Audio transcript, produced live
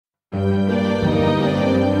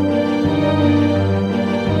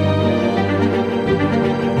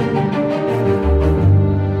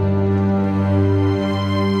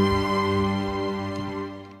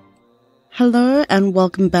Hello and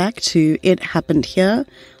welcome back to It Happened Here.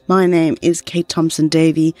 My name is Kate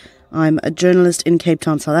Thompson-Davey. I'm a journalist in Cape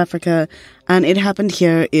Town, South Africa, and It Happened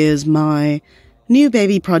Here is my new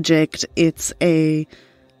baby project. It's a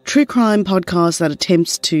true crime podcast that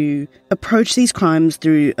attempts to approach these crimes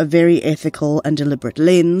through a very ethical and deliberate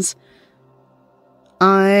lens.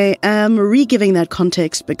 I am re-giving that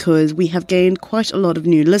context because we have gained quite a lot of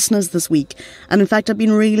new listeners this week, and in fact I've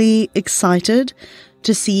been really excited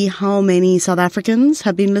to see how many South Africans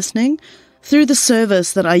have been listening. Through the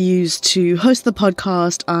service that I use to host the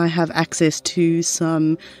podcast, I have access to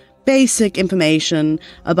some basic information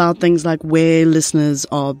about things like where listeners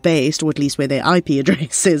are based, or at least where their IP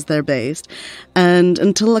address says they're based. And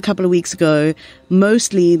until a couple of weeks ago,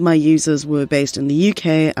 mostly my users were based in the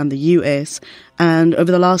UK and the US. And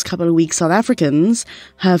over the last couple of weeks, South Africans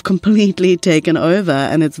have completely taken over,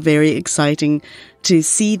 and it's very exciting to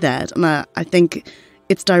see that. And I think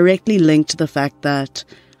it's directly linked to the fact that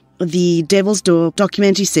the Devil's Door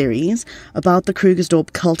documentary series about the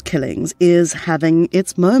Krugersdorp cult killings is having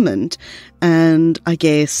its moment. And I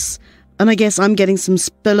guess I'm getting some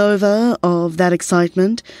spillover of that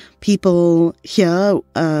excitement. People here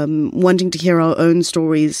wanting to hear our own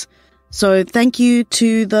stories. So thank you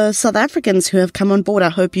to the South Africans who have come on board. I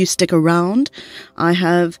hope you stick around. I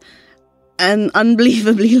have an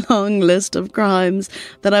unbelievably long list of crimes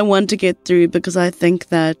that I want to get through because I think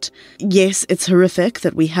that, yes, it's horrific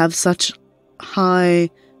that we have such high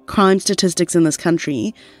crime statistics in this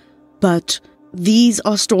country, but these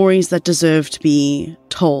are stories that deserve to be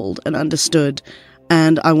told and understood,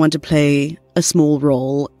 and I want to play a small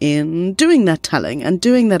role in doing that telling and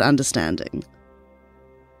doing that understanding.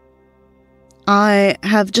 I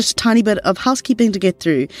have just a tiny bit of housekeeping to get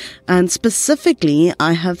through, and specifically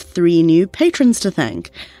I have 3 new patrons to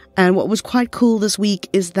thank. And what was quite cool this week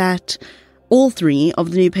is that all 3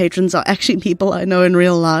 of the new patrons are actually people I know in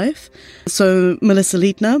real life. So Melissa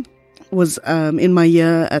Lietner was in my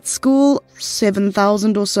year at school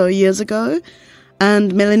 7,000 or so years ago,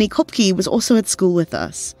 and Melanie Kopke was also at school with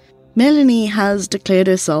us. Melanie has declared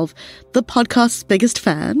herself the podcast's biggest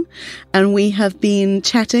fan, and we have been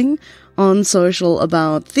chatting on social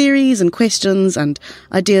about theories and questions and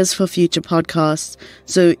ideas for future podcasts.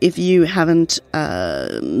 So if you haven't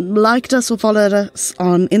liked us or followed us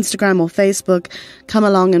on Instagram or Facebook, come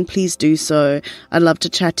along and please do so. I'd love to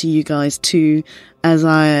chat to you guys too, as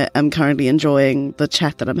I am currently enjoying the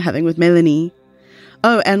chat that I'm having with Melanie.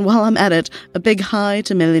 Oh, and while I'm at it, a big hi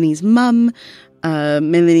to Melanie's mum.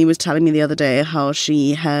 Melanie was telling me the other day how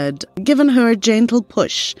she had given her a gentle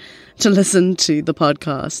push to listen to the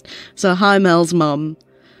podcast. So hi, Mel's mom.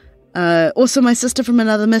 Also my sister from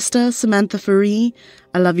another mister, Samantha Faree.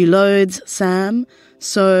 I love you loads, Sam.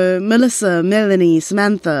 So Melissa, Melanie,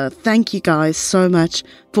 Samantha, thank you guys so much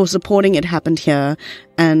for supporting It Happened Here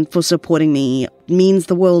and for supporting me. It means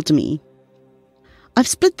the world to me. I've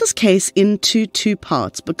split this case into 2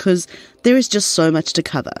 parts because there is just so much to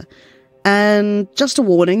cover. And just a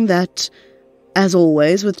warning that, as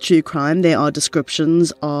always with true crime, there are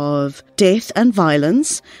descriptions of death and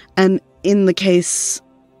violence, and in the case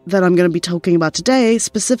that I'm going to be talking about today,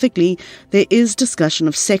 specifically, there is discussion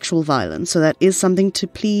of sexual violence, so that is something to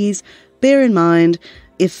please bear in mind.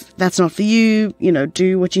 If that's not for you,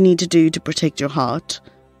 do what you need to do to protect your heart.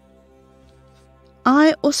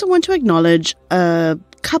 I also want to acknowledge a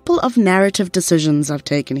couple of narrative decisions I've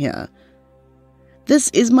taken here. This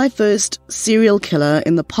is my first serial killer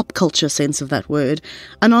in the pop culture sense of that word,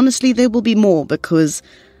 and honestly there will be more because,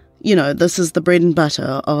 this is the bread and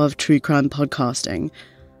butter of true crime podcasting.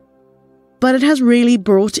 But it has really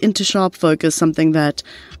brought into sharp focus something that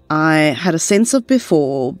I had a sense of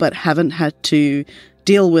before but haven't had to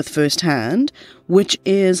deal with firsthand, which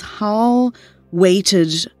is how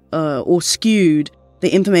weighted or skewed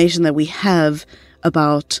the information that we have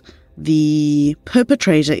about the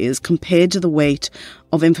perpetrator is compared to the weight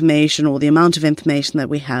of information or the amount of information that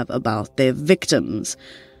we have about their victims.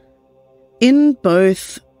 In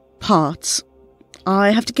both parts, I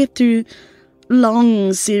have to get through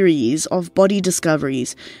long series of body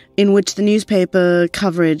discoveries in which the newspaper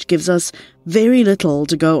coverage gives us very little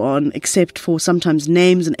to go on except for sometimes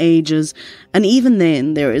names and ages, and even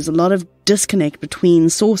then there is a lot of disconnect between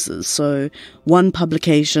sources. So one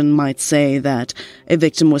publication might say that a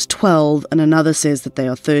victim was 12 and another says that they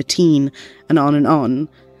are 13, and on and on.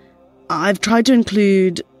 I've tried to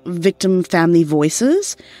include victim family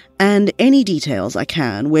voices and any details I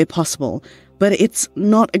can where possible, but it's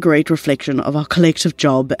not a great reflection of our collective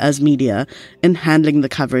job as media in handling the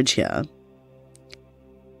coverage here.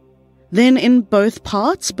 Then in both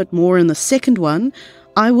parts, but more in the second one,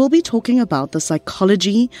 I will be talking about the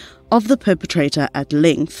psychology of the perpetrator at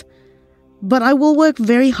length, but I will work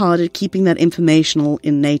very hard at keeping that informational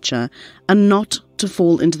in nature and not to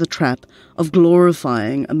fall into the trap of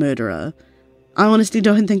glorifying a murderer. I honestly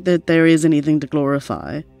don't think that there is anything to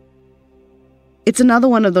glorify. It's another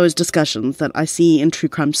one of those discussions that I see in true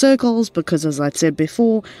crime circles because, as I've said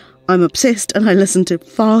before, I'm obsessed and I listen to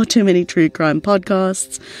far too many true crime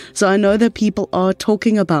podcasts, so I know that people are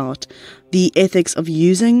talking about the ethics of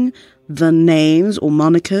using the names or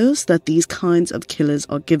monikers that these kinds of killers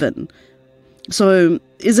are given. So,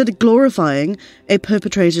 is it glorifying a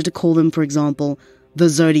perpetrator to call them, for example, the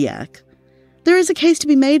Zodiac? There is a case to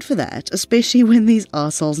be made for that, especially when these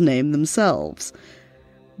arseholes name themselves.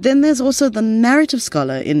 Then there's also the narrative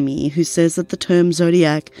scholar in me who says that the term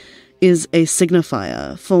Zodiac is a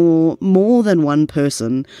signifier for more than one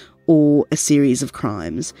person or a series of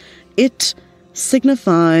crimes. It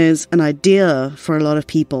signifies an idea for a lot of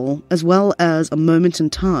people, as well as a moment in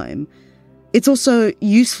time. It's also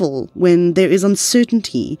useful when there is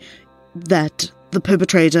uncertainty that the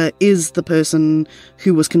perpetrator is the person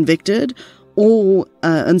who was convicted, or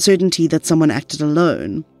uncertainty that someone acted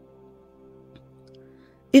alone.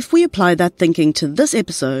 If we apply that thinking to this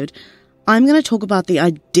episode, I'm going to talk about the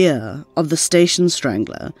idea of the Station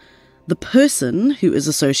Strangler, the person who is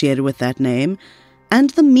associated with that name, and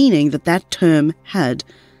the meaning that that term had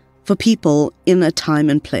for people in a time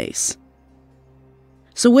and place.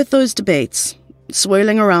 So with those debates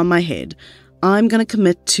swirling around my head, I'm going to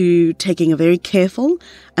commit to taking a very careful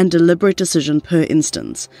and deliberate decision per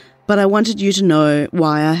instance, but I wanted you to know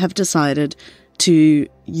why I have decided to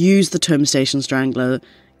use the term Station Strangler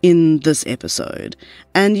in this episode.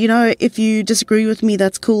 And, you know, if you disagree with me,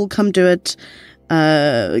 that's cool. Come do it.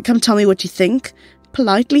 Come tell me what you think.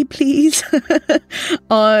 Politely, please.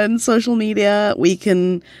 On social media, we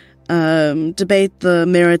can debate the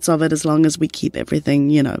merits of it as long as we keep everything,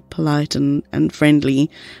 you know, polite and friendly,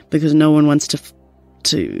 because no one wants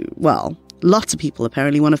well, lots of people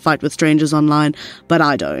apparently want to fight with strangers online, but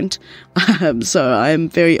I don't. So I'm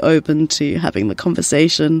very open to having the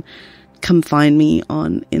conversation. Come find me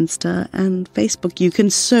on Insta and Facebook. You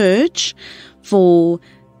can search for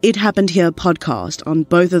It Happened Here podcast on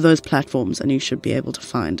both of those platforms and you should be able to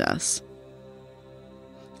find us.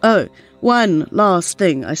 Oh, one last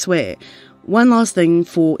thing, I swear. One last thing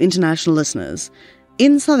for international listeners.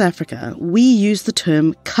 In South Africa, we use the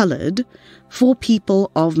term coloured for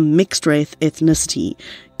people of mixed race ethnicity,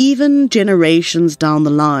 even generations down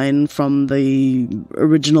the line from the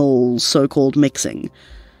original so-called mixing.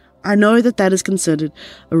 I know that that is considered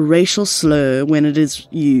a racial slur when it is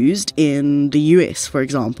used in the US, for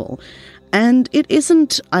example, and it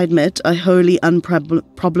isn't, I admit, a wholly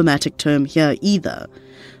unproblematic term here either.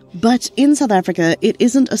 But in South Africa, it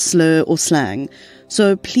isn't a slur or slang,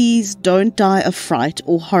 so please don't die of fright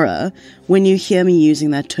or horror when you hear me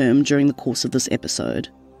using that term during the course of this episode.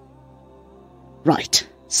 Right,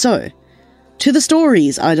 so, to the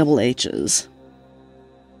stories, IHHs.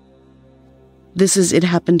 This is It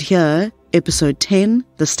Happened Here, Episode 10,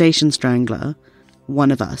 The Station Strangler,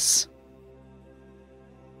 One of Us.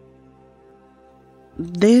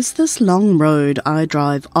 There's this long road I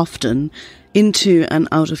drive often into and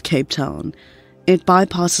out of Cape Town. It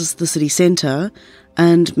bypasses the city centre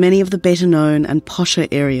and many of the better known and posher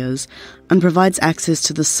areas and provides access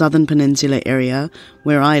to the southern peninsula area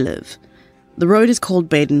where I live. The road is called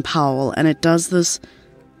Baden-Powell and it does this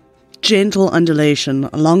gentle undulation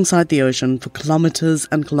alongside the ocean for kilometres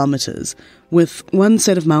and kilometres, with one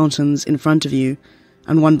set of mountains in front of you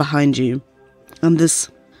and one behind you, and this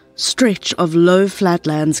stretch of low flat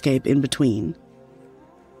landscape in between.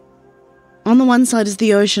 On the one side is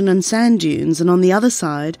the ocean and sand dunes, and on the other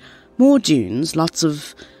side, more dunes, lots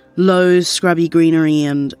of low, scrubby greenery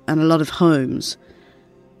and a lot of homes.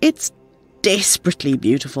 It's desperately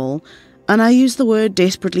beautiful, and I use the word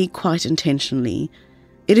desperately quite intentionally.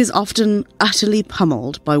 It is often utterly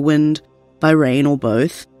pummeled by wind, by rain, or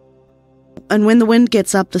both. And when the wind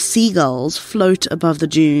gets up, the seagulls float above the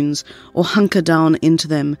dunes or hunker down into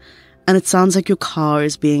them, and it sounds like your car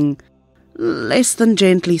is being less than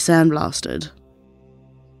gently sandblasted.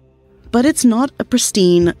 But it's not a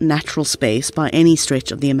pristine, natural space by any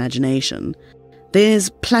stretch of the imagination. There's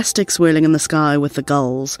plastic swirling in the sky with the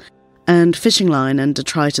gulls, and fishing line and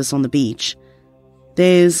detritus on the beach.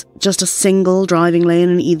 There's just a single driving lane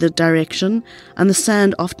in either direction, and the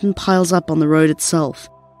sand often piles up on the road itself,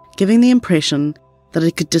 giving the impression that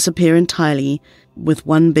it could disappear entirely with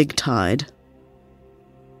one big tide.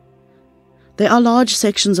 There are large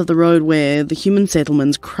sections of the road where the human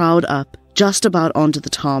settlements crowd up just about onto the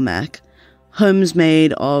tarmac, homes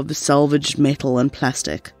made of salvaged metal and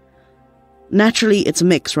plastic. Naturally, it's a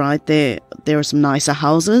mix, right? There are some nicer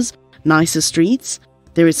houses, nicer streets,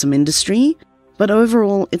 there is some industry, but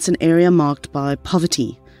overall it's an area marked by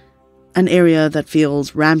poverty, an area that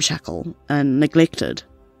feels ramshackle and neglected,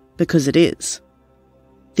 because it is.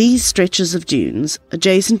 These stretches of dunes,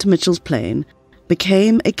 adjacent to Mitchell's Plain,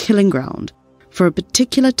 became a killing ground for a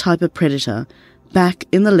particular type of predator back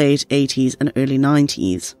in the late 80s and early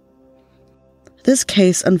 90s. This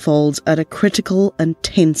case unfolds at a critical and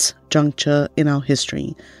tense juncture in our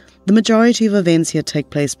history. The majority of events here take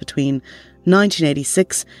place between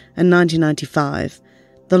 1986 and 1995,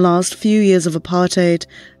 the last few years of apartheid,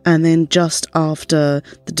 and then just after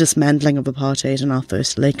the dismantling of apartheid in our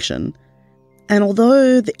first election. And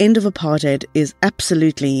although the end of apartheid is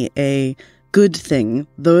absolutely a good thing,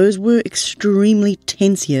 those were extremely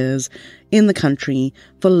tense years in the country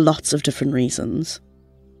for lots of different reasons.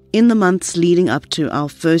 In the months leading up to our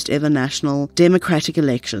first ever national democratic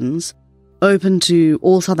elections, open to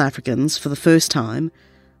all South Africans for the first time,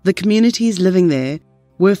 the communities living there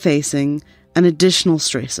were facing an additional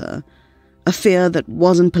stressor, a fear that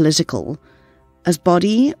wasn't political, as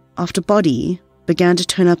body after body began to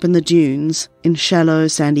turn up in the dunes in shallow,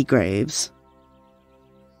 sandy graves.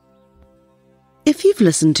 If you've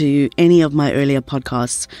listened to any of my earlier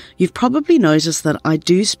podcasts, you've probably noticed that I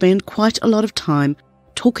do spend quite a lot of time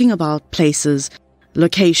talking about places,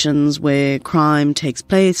 locations where crime takes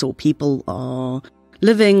place or people are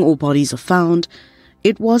living or bodies are found.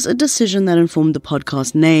 It was a decision that informed the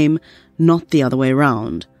podcast name, not the other way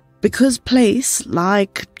around. Because place,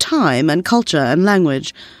 like time and culture and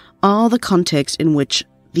language, are the context in which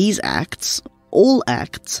these acts, all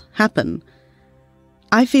acts, happen.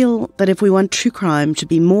 I feel that if we want true crime to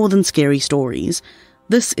be more than scary stories,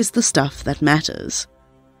 this is the stuff that matters.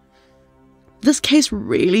 This case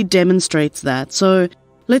really demonstrates that, so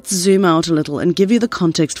let's zoom out a little and give you the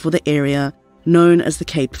context for the area known as the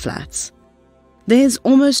Cape Flats. There's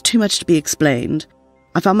almost too much to be explained.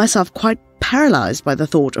 I found myself quite paralyzed by the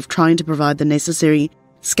thought of trying to provide the necessary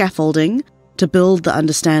scaffolding to build the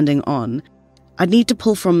understanding on. I'd need to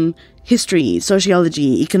pull from history,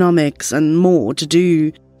 sociology, economics, and more to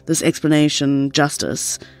do this explanation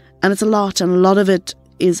justice, and it's a lot, and a lot of it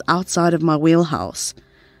is outside of my wheelhouse.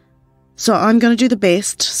 So I'm going to do the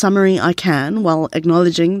best summary I can while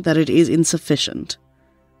acknowledging that it is insufficient.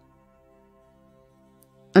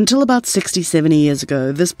 Until about 60-70 years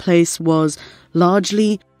ago, this place was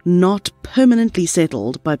largely not permanently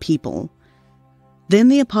settled by people. Then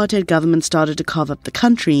the apartheid government started to carve up the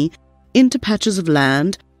country into patches of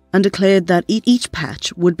land and declared that each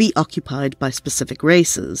patch would be occupied by specific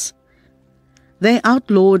races. They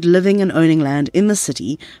outlawed living and owning land in the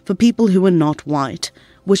city for people who were not white,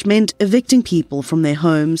 which meant evicting people from their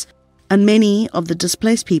homes, and many of the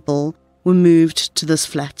displaced people were moved to this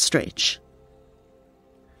flat stretch.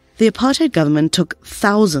 The apartheid government took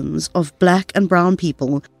thousands of black and brown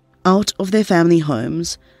people out of their family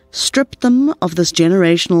homes, stripped them of this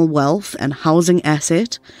generational wealth and housing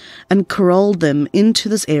asset, and corralled them into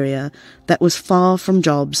this area that was far from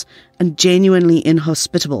jobs and genuinely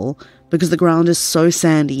inhospitable because the ground is so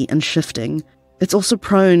sandy and shifting. It's also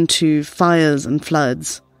prone to fires and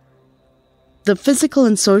floods. The physical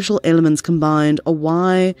and social elements combined are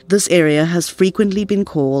why this area has frequently been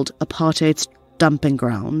called apartheid's dumping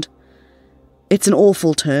ground. It's an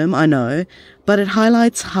awful term, I know, but it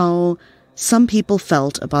highlights how some people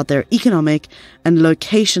felt about their economic and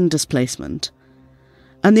location displacement.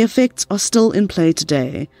 And the effects are still in play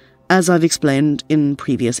today, as I've explained in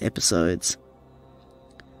previous episodes.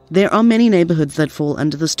 There are many neighborhoods that fall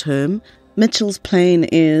under this term. Mitchell's Plain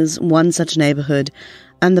is one such neighborhood,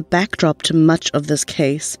 and the backdrop to much of this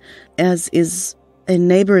case, as is a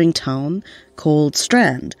neighboring town called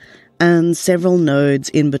Strand, and several nodes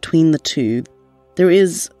in between the two. There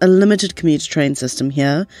is a limited commuter train system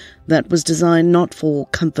here that was designed not for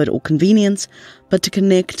comfort or convenience, but to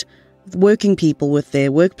connect working people with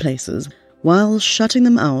their workplaces, while shutting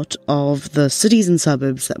them out of the cities and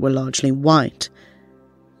suburbs that were largely white.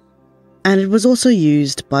 And it was also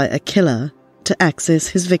used by a killer to access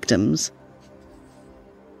his victims.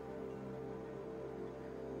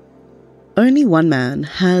 Only one man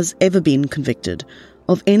has ever been convicted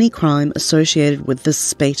of any crime associated with this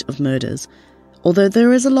spate of murders, although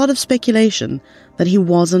there is a lot of speculation that he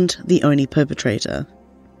wasn't the only perpetrator.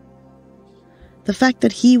 The fact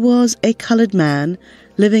that he was a coloured man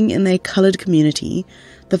living in a coloured community,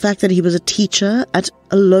 the fact that he was a teacher at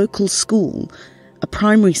a local school, a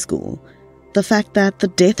primary school, the fact that the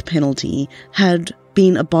death penalty had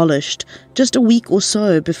been abolished just a week or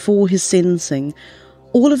so before his sentencing,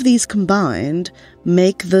 all of these combined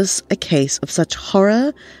make this a case of such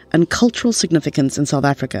horror and cultural significance in South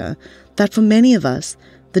Africa that for many of us,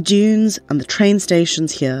 the dunes and the train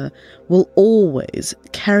stations here will always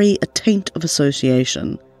carry a taint of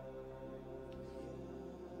association.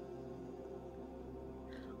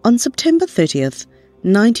 On September 30th,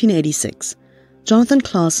 1986, Jonathan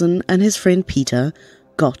Claassen and his friend Peter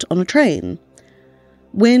got on a train.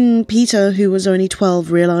 When Peter, who was only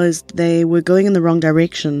 12, realized they were going in the wrong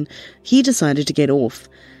direction, he decided to get off,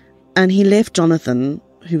 and he left Jonathan,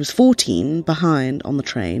 who was 14, behind on the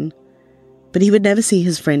train. But he would never see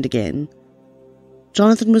his friend again.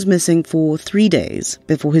 Jonathan was missing for 3 days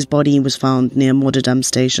before his body was found near Modderdam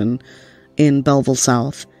Station in Bellville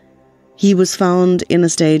South. He was found in a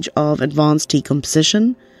stage of advanced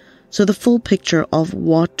decomposition, so the full picture of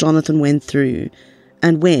what Jonathan went through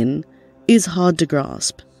and when is hard to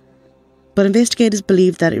grasp. But investigators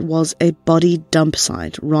believe that it was a body dump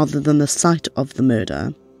site rather than the site of the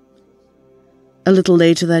murder. A little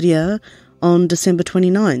later that year, on December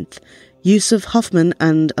 29th, Yusuf Hoffman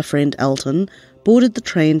and a friend Elton boarded the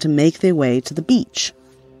train to make their way to the beach.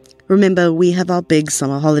 Remember, we have our big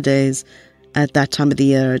summer holidays at that time of the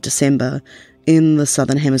year, December, in the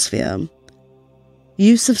Southern Hemisphere.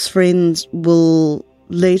 Yusuf's friends will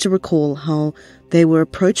later recall how they were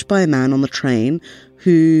approached by a man on the train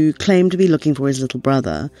who claimed to be looking for his little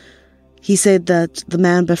brother. He said that the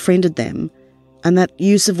man befriended them and that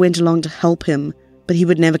Yusuf went along to help him, but he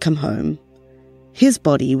would never come home. His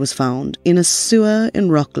body was found in a sewer in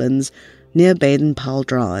Rocklands near Baden-Powell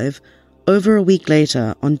Drive over a week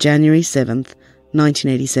later on January 7th,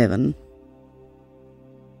 1987.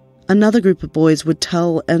 Another group of boys would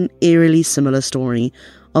tell an eerily similar story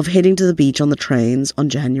of heading to the beach on the trains on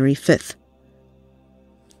January 5th.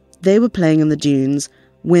 They were playing in the dunes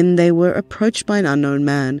when they were approached by an unknown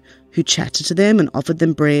man who chatted to them and offered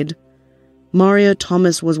them bread. Mario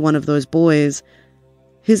Thomas was one of those boys.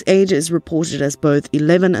 His age is reported as both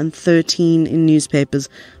 11 and 13 in newspapers,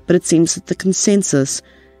 but it seems that the consensus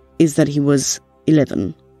is that he was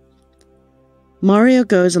 11. Mario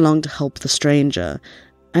goes along to help the stranger,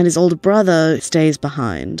 and his older brother stays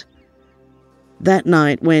behind. That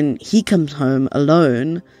night, when he comes home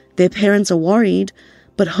alone, their parents are worried,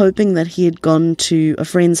 but hoping that he had gone to a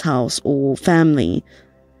friend's house or family.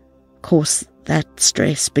 Of course, that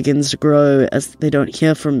stress begins to grow as they don't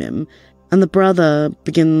hear from him, and the brother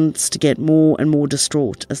begins to get more and more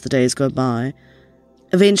distraught as the days go by.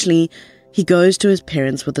 Eventually, he goes to his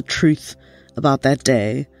parents with the truth about that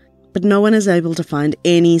day, but no one is able to find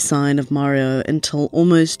any sign of Mario until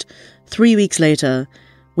almost 3 weeks later,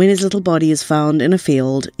 when his little body is found in a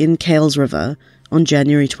field in Kales River on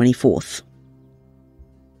January 24th.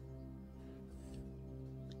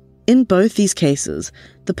 In both these cases,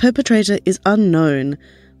 the perpetrator is unknown,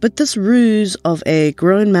 but this ruse of a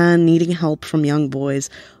grown man needing help from young boys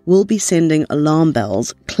will be sending alarm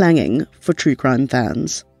bells clanging for true crime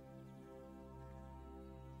fans.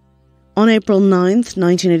 On April 9th,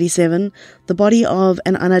 1987, the body of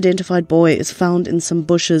an unidentified boy is found in some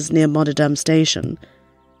bushes near Modderdam Station.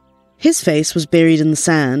 His face was buried in the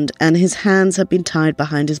sand, and his hands had been tied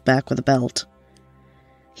behind his back with a belt.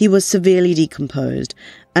 He was severely decomposed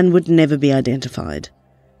and would never be identified.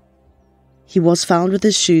 He was found with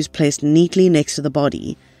his shoes placed neatly next to the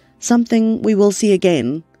body, something we will see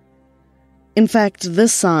again. In fact,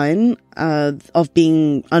 this sign of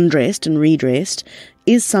being undressed and redressed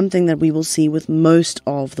is something that we will see with most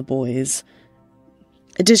of the boys.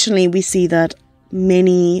 Additionally, we see that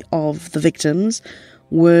many of the victims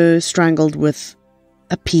were strangled with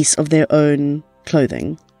a piece of their own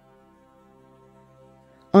clothing.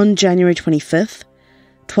 On January 25th,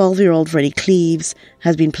 12-year-old Freddie Cleaves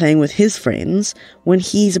has been playing with his friends when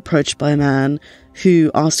he's approached by a man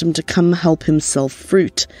who asked him to come help him sell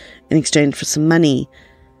fruit in exchange for some money.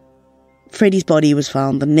 Freddie's body was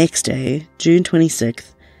found the next day, June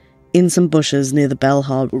 26th, in some bushes near the Bell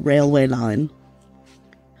Harbour railway line.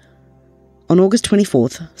 On August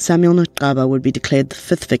 24th, Samuel Nqaba would be declared the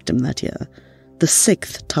 5th victim that year, the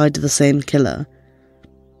 6th tied to the same killer.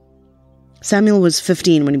 Samuel was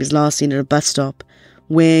 15 when he was last seen at a bus stop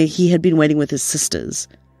where he had been waiting with his sisters.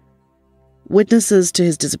 Witnesses to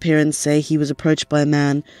his disappearance say he was approached by a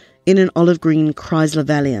man in an olive green Chrysler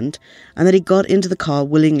Valiant and that he got into the car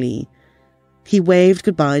willingly. He waved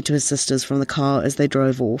goodbye to his sisters from the car as they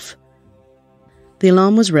drove off. The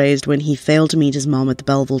alarm was raised when he failed to meet his mom at the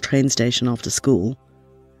Belleville train station after school.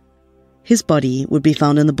 His body would be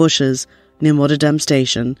found in the bushes near Modderdam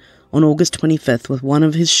Station on August 25th with one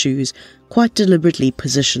of his shoes quite deliberately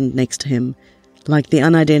positioned next to him, like the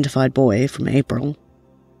unidentified boy from April.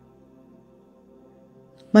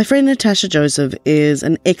 My friend Natasha Joseph is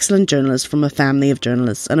an excellent journalist from a family of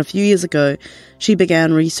journalists, and a few years ago, she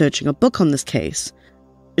began researching a book on this case.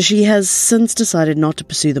 She has since decided not to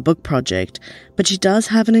pursue the book project, but she does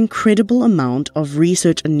have an incredible amount of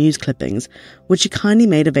research and news clippings, which she kindly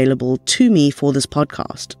made available to me for this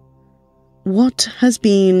podcast. What has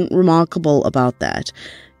been remarkable about that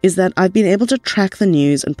is that I've been able to track the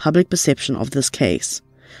news and public perception of this case.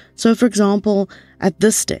 So, for example, at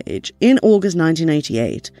this stage, in August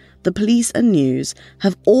 1988, the police and news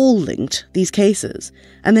have all linked these cases,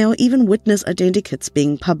 and there are even witness identikits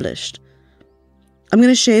being published. I'm going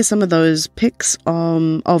to share some of those pics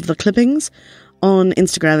of the clippings on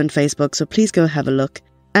Instagram and Facebook, so please go have a look.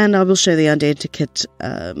 And I will share the identikit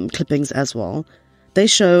clippings as well. They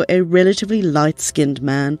show a relatively light-skinned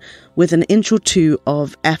man with an inch or two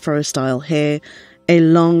of afro-style hair, a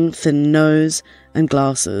long, thin nose, and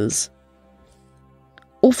glasses.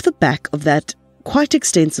 Off the back of that quite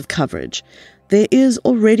extensive coverage, there is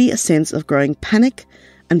already a sense of growing panic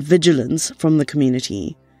and vigilance from the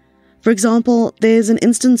community. For example, there's an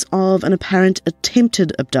instance of an apparent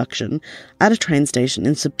attempted abduction at a train station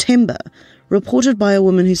in September, reported by a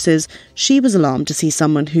woman who says she was alarmed to see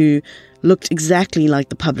someone who looked exactly like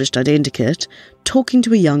the published identikit talking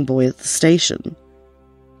to a young boy at the station.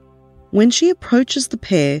 When she approaches the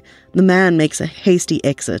pair, the man makes a hasty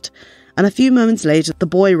exit, and a few moments later the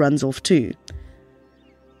boy runs off too.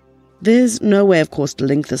 There's no way, of course, to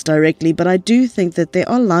link this directly, but I do think that there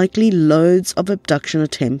are likely loads of abduction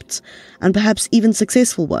attempts, and perhaps even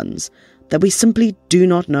successful ones, that we simply do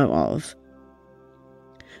not know of.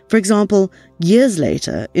 For example, years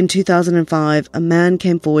later, in 2005, a man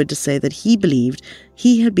came forward to say that he believed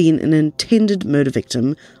he had been an intended murder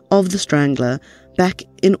victim of the Strangler back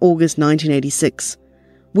in August 1986,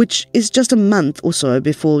 which is just a month or so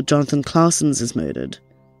before Jonathan Claessens is murdered.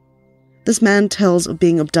 This man tells of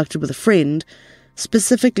being abducted with a friend.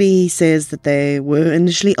 Specifically, he says that they were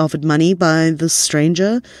initially offered money by the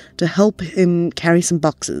stranger to help him carry some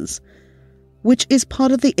boxes, which is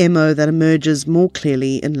part of the MO that emerges more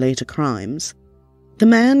clearly in later crimes. The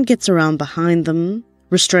man gets around behind them,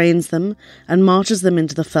 restrains them, and marches them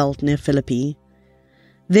into the veld near Philippi.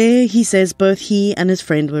 There, he says both he and his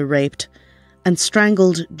friend were raped and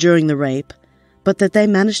strangled during the rape, but that they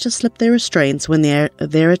managed to slip their restraints when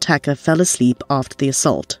their attacker fell asleep after the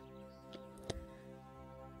assault.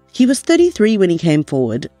 He was 33 when he came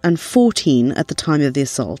forward, and 14 at the time of the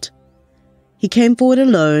assault. He came forward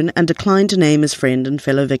alone and declined to name his friend and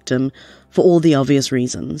fellow victim for all the obvious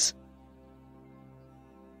reasons.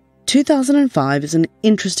 2005 is an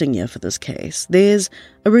interesting year for this case. There's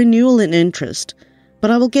a renewal in interest, but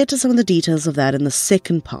I will get to some of the details of that in the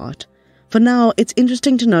second part. For now, it's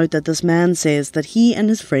interesting to note that this man says that he and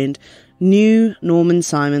his friend knew Norman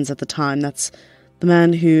Simons at the time. That's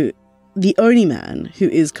the only man who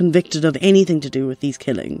is convicted of anything to do with these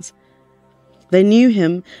killings. They knew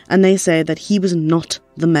him, and they say that he was not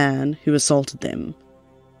the man who assaulted them.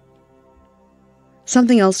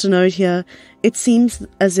 Something else to note here, it seems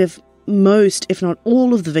as if most, if not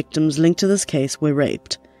all, of the victims linked to this case were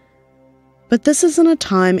raped. But this is in a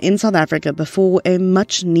time in South Africa before a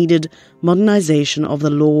much-needed modernization of the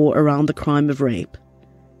law around the crime of rape.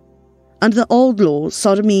 Under the old law,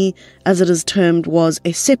 sodomy, as it is termed, was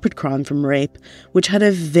a separate crime from rape, which had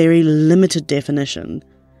a very limited definition.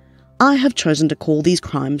 I have chosen to call these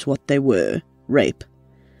crimes what they were, rape.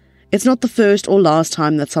 It's not the first or last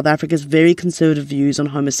time that South Africa's very conservative views on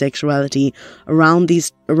homosexuality around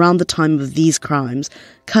the time of these crimes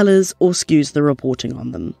colours or skews the reporting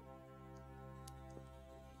on them.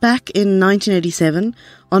 Back in 1987,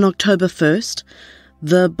 on October 1st,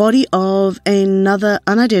 the body of another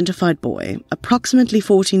unidentified boy, approximately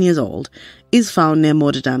 14 years old, is found near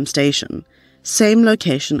Modderdam Station, same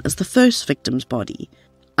location as the first victim's body.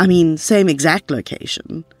 Same exact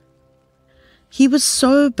location. He was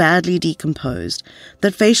so badly decomposed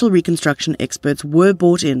that facial reconstruction experts were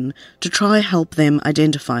brought in to try help them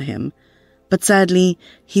identify him, but sadly,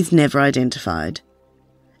 he's never identified.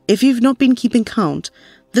 If you've not been keeping count,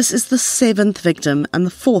 this is the 7th victim and the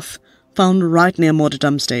 4th found right near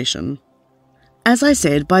Modderdam Station. As I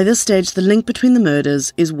said, by this stage the link between the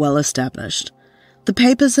murders is well established. The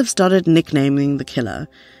papers have started nicknaming the killer,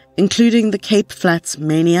 including the Cape Flats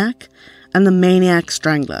Maniac and the Maniac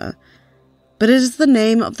Strangler, but it is the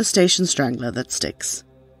name of the Station Strangler that sticks.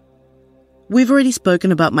 We've already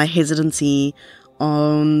spoken about my hesitancy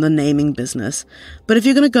on the naming business, but if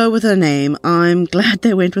you're going to go with a name, I'm glad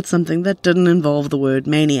they went with something that didn't involve the word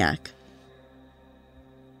maniac.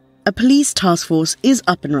 A police task force is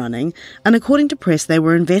up and running, and according to press, they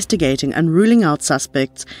were investigating and ruling out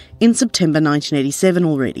suspects in September 1987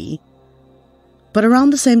 already. But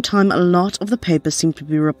around the same time, a lot of the papers seem to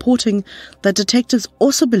be reporting that detectives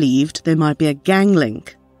also believed there might be a gang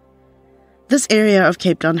link. This area of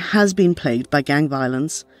Cape Town has been plagued by gang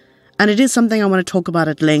violence, and it is something I want to talk about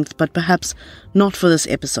at length, but perhaps not for this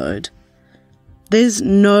episode. There's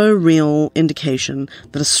no real indication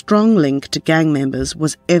that a strong link to gang members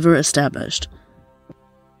was ever established.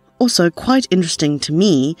 Also, quite interesting to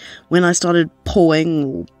me, when I started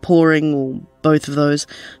pouring, or both of those,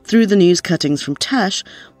 through the news cuttings from Tash,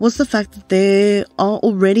 was the fact that there are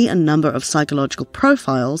already a number of psychological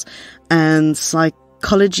profiles and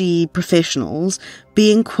psychology professionals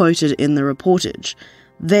being quoted in the reportage.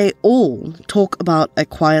 They all talk about a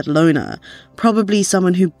quiet loner, probably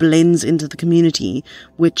someone who blends into the community,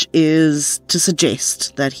 which is to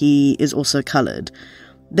suggest that he is also coloured.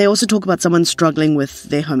 They also talk about someone struggling with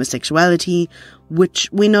their homosexuality, which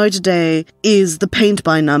we know today is the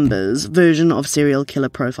paint-by-numbers version of serial killer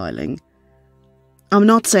profiling. I'm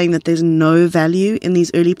not saying that there's no value in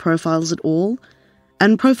these early profiles at all,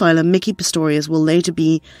 and profiler Mickey Pistorius will later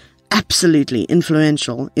be absolutely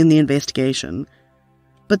influential in the investigation.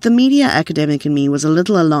 But the media academic in me was a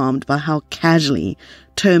little alarmed by how casually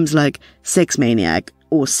terms like sex maniac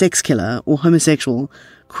or sex killer or homosexual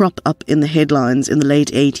crop up in the headlines in the late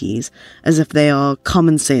 80s as if they are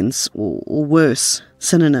common sense or worse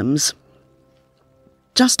synonyms.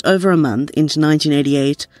 Just over a month into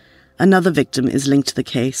 1988, another victim is linked to the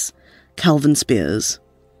case, Calvin Spears.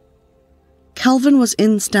 Calvin was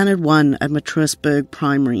in Standard 1 at Matruisburg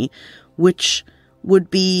Primary, which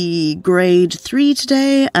would be grade 3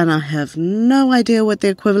 today, and I have no idea what the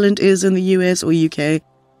equivalent is in the US or UK,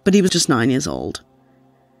 but he was just 9 years old.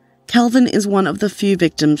 Calvin is one of the few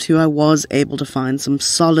victims who I was able to find some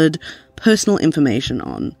solid personal information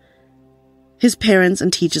on. His parents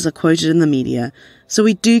and teachers are quoted in the media, so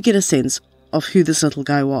we do get a sense of who this little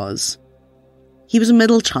guy was. He was a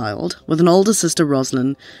middle child, with an older sister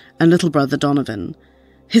Rosalind and little brother Donovan.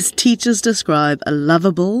 His teachers describe a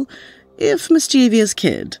lovable, if mischievous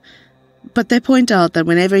kid, but they point out that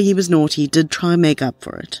whenever he was naughty, he did try and make up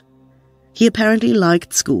for it. He apparently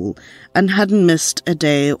liked school and hadn't missed a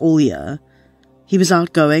day all year. He was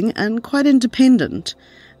outgoing and quite independent,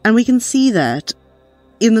 and we can see that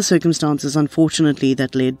in the circumstances, unfortunately,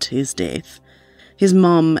 that led to his death. His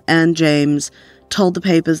mom, Anne James, told the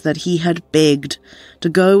papers that he had begged to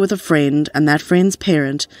go with a friend and that friend's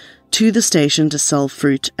parent to the station to sell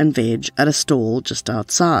fruit and veg at a stall just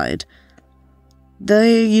outside.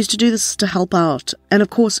 They used to do this to help out and,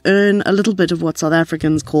 of course, earn a little bit of what South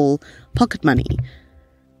Africans call pocket money.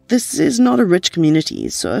 This is not a rich community,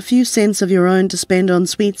 so a few cents of your own to spend on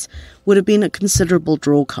sweets would have been a considerable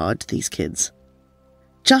draw card to these kids.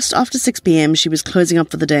 Just after 6 p.m, she was closing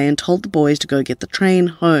up for the day and told the boys to go get the train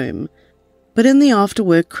home. But in the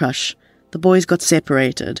after-work crush, the boys got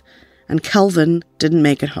separated, and Calvin didn't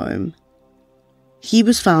make it home. He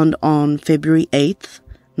was found on February 8th,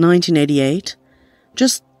 1988,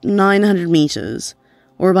 just 900 meters,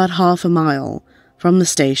 or about half a mile, from the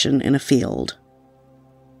station in a field.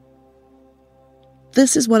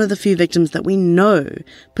 This is one of the few victims that we know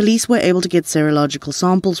police were able to get serological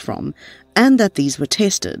samples from, and that these were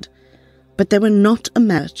tested, but they were not a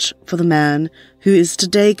match for the man who is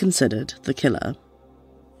today considered the killer.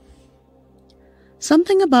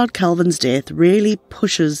 Something about Calvin's death really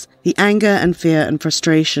pushes the anger and fear and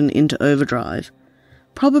frustration into overdrive,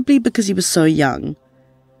 probably because he was so young.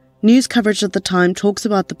 News coverage at the time talks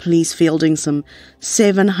about the police fielding some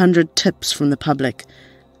 700 tips from the public,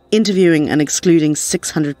 interviewing and excluding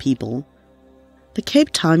 600 people. The Cape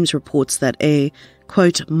Times reports that a,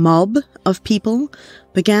 quote, mob of people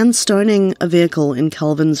began stoning a vehicle in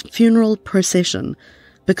Calvin's funeral procession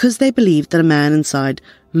because they believed that a man inside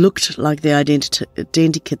looked like the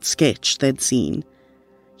identikit sketch they'd seen.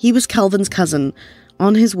 He was Calvin's cousin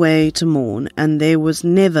on his way to mourn, and there was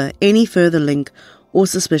never any further link or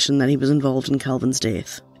suspicion that he was involved in Calvin's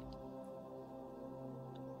death.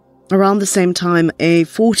 Around the same time, a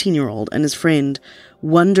 14-year-old and his friend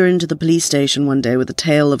wander into the police station one day with a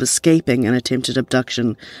tale of escaping an attempted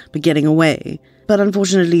abduction but getting away, but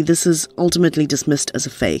unfortunately this is ultimately dismissed as a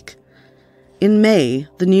fake. In May,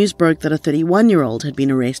 the news broke that a 31-year-old had been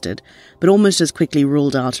arrested, but almost as quickly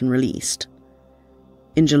ruled out and released.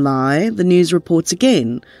 In July, the news reports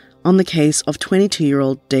again on the case of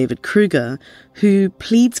 22-year-old David Kruger, who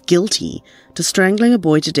pleads guilty to strangling a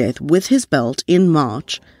boy to death with his belt in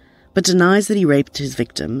March, but denies that he raped his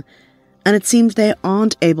victim, and it seems they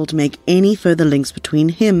aren't able to make any further links between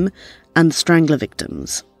him and the strangler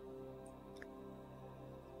victims.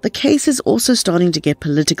 The case is also starting to get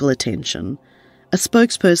political attention. A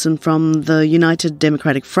spokesperson from the United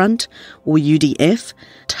Democratic Front, or UDF,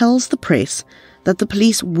 tells the press that the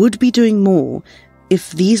police would be doing more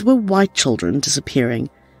if these were white children disappearing,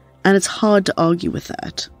 and it's hard to argue with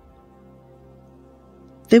that.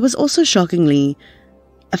 There was also, shockingly,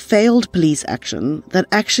 a failed police action that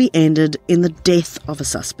actually ended in the death of a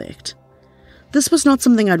suspect. This was not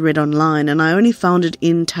something I'd read online, and I only found it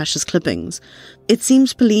in Tasha's clippings. It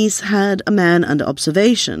seems police had a man under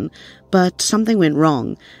observation, but something went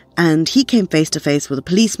wrong, and he came face to face with a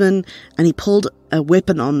policeman, and he pulled a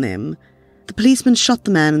weapon on them. The policeman shot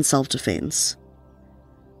the man in self-defense.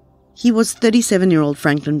 He was 37-year-old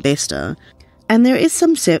Franklin Bester, and there is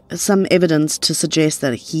some evidence to suggest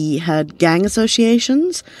that he had gang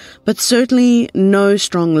associations, but certainly no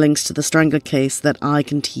strong links to the Strangler case that I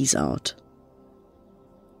can tease out.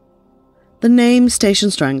 The name Station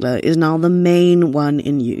Strangler is now the main one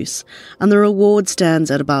in use, and the reward stands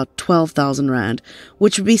at about 12,000 Rand,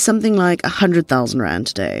 which would be something like 100,000 Rand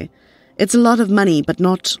today. It's a lot of money, but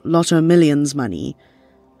not Lotto Millions money.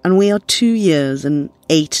 And we are 2 years and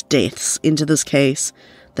 8 deaths into this case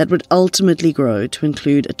that would ultimately grow to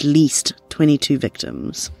include at least 22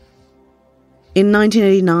 victims. In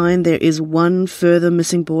 1989, there is one further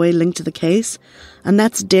missing boy linked to the case, and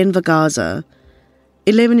that's Denver Gaza.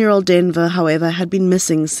 11-year-old Denver, however, had been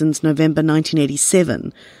missing since November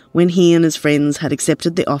 1987, when he and his friends had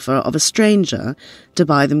accepted the offer of a stranger to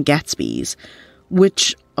buy them Gatsby's,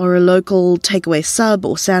 which are a local takeaway sub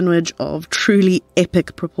or sandwich of truly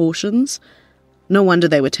epic proportions. No wonder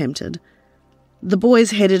they were tempted. The boys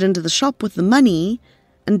headed into the shop with the money,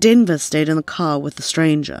 and Denver stayed in the car with the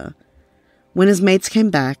stranger. When his mates came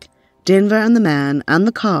back, Denver and the man and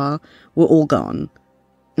the car were all gone,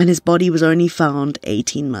 and his body was only found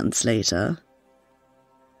 18 months later.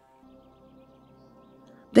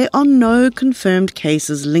 There are no confirmed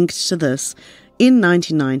cases linked to this in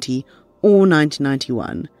 1990 or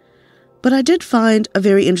 1991, but I did find a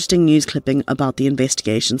very interesting news clipping about the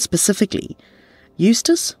investigation specifically.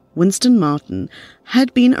 Eustace Winston Martin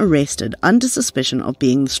had been arrested under suspicion of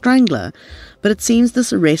being the strangler, but it seems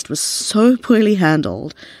this arrest was so poorly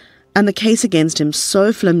handled and the case against him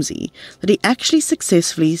so flimsy that he actually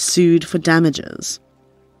successfully sued for damages.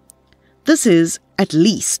 This is, at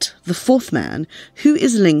least, the fourth man who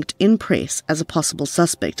is linked in press as a possible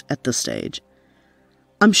suspect at this stage.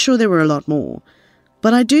 I'm sure there were a lot more,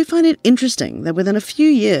 but I do find it interesting that within a few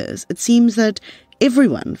years it seems that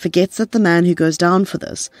everyone forgets that the man who goes down for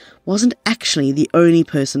this wasn't actually the only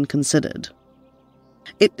person considered.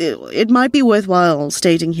 It might be worthwhile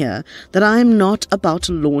stating here that I am not about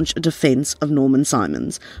to launch a defense of Norman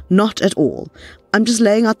Simons. Not at all. I'm just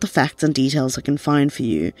laying out the facts and details I can find for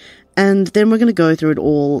you, and then we're going to go through it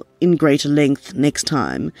all in greater length next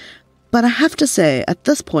time. But I have to say, at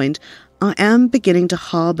this point, I am beginning to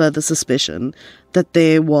harbour the suspicion that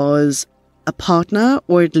there was a partner,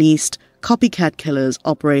 or at least copycat killers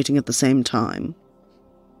operating at the same time.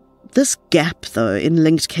 This gap, though, in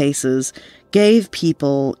linked cases gave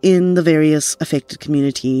people in the various affected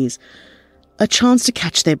communities a chance to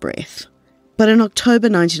catch their breath. But in October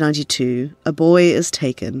 1992, a boy is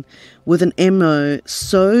taken with an MO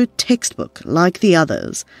so textbook like the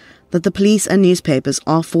others that the police and newspapers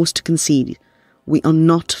are forced to concede we are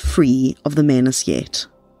not free of the menace yet.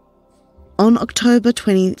 On October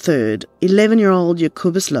 23rd, 11-year-old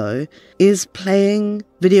Jacobus Lowe is playing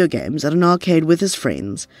video games at an arcade with his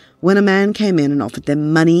friends when a man came in and offered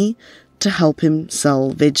them money to help him sell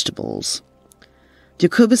vegetables.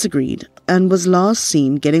 Jacobus agreed and was last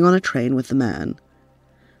seen getting on a train with the man.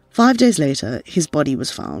 5 days later, his body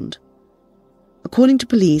was found. According to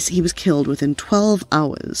police, he was killed within 12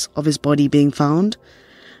 hours of his body being found,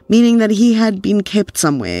 meaning that he had been kept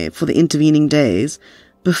somewhere for the intervening days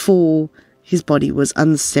before his body was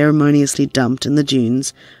unceremoniously dumped in the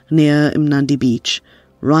dunes near Mnandi Beach,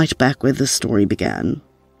 right back where the story began.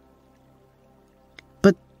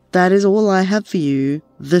 But that is all I have for you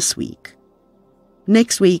this week.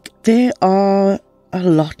 Next week, there are a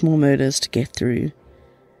lot more murders to get through,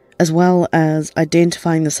 as well as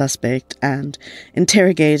identifying the suspect and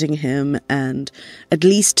interrogating him, and at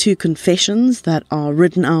least 2 confessions that are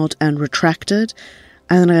written out and retracted,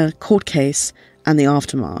 and a court case and the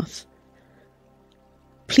aftermath.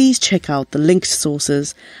 Please check out the linked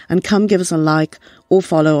sources and come give us a like or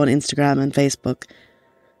follow on Instagram and Facebook.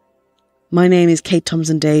 My name is Kate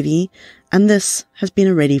Thompson Davey, and this has been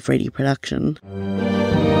a Ready Freddy production.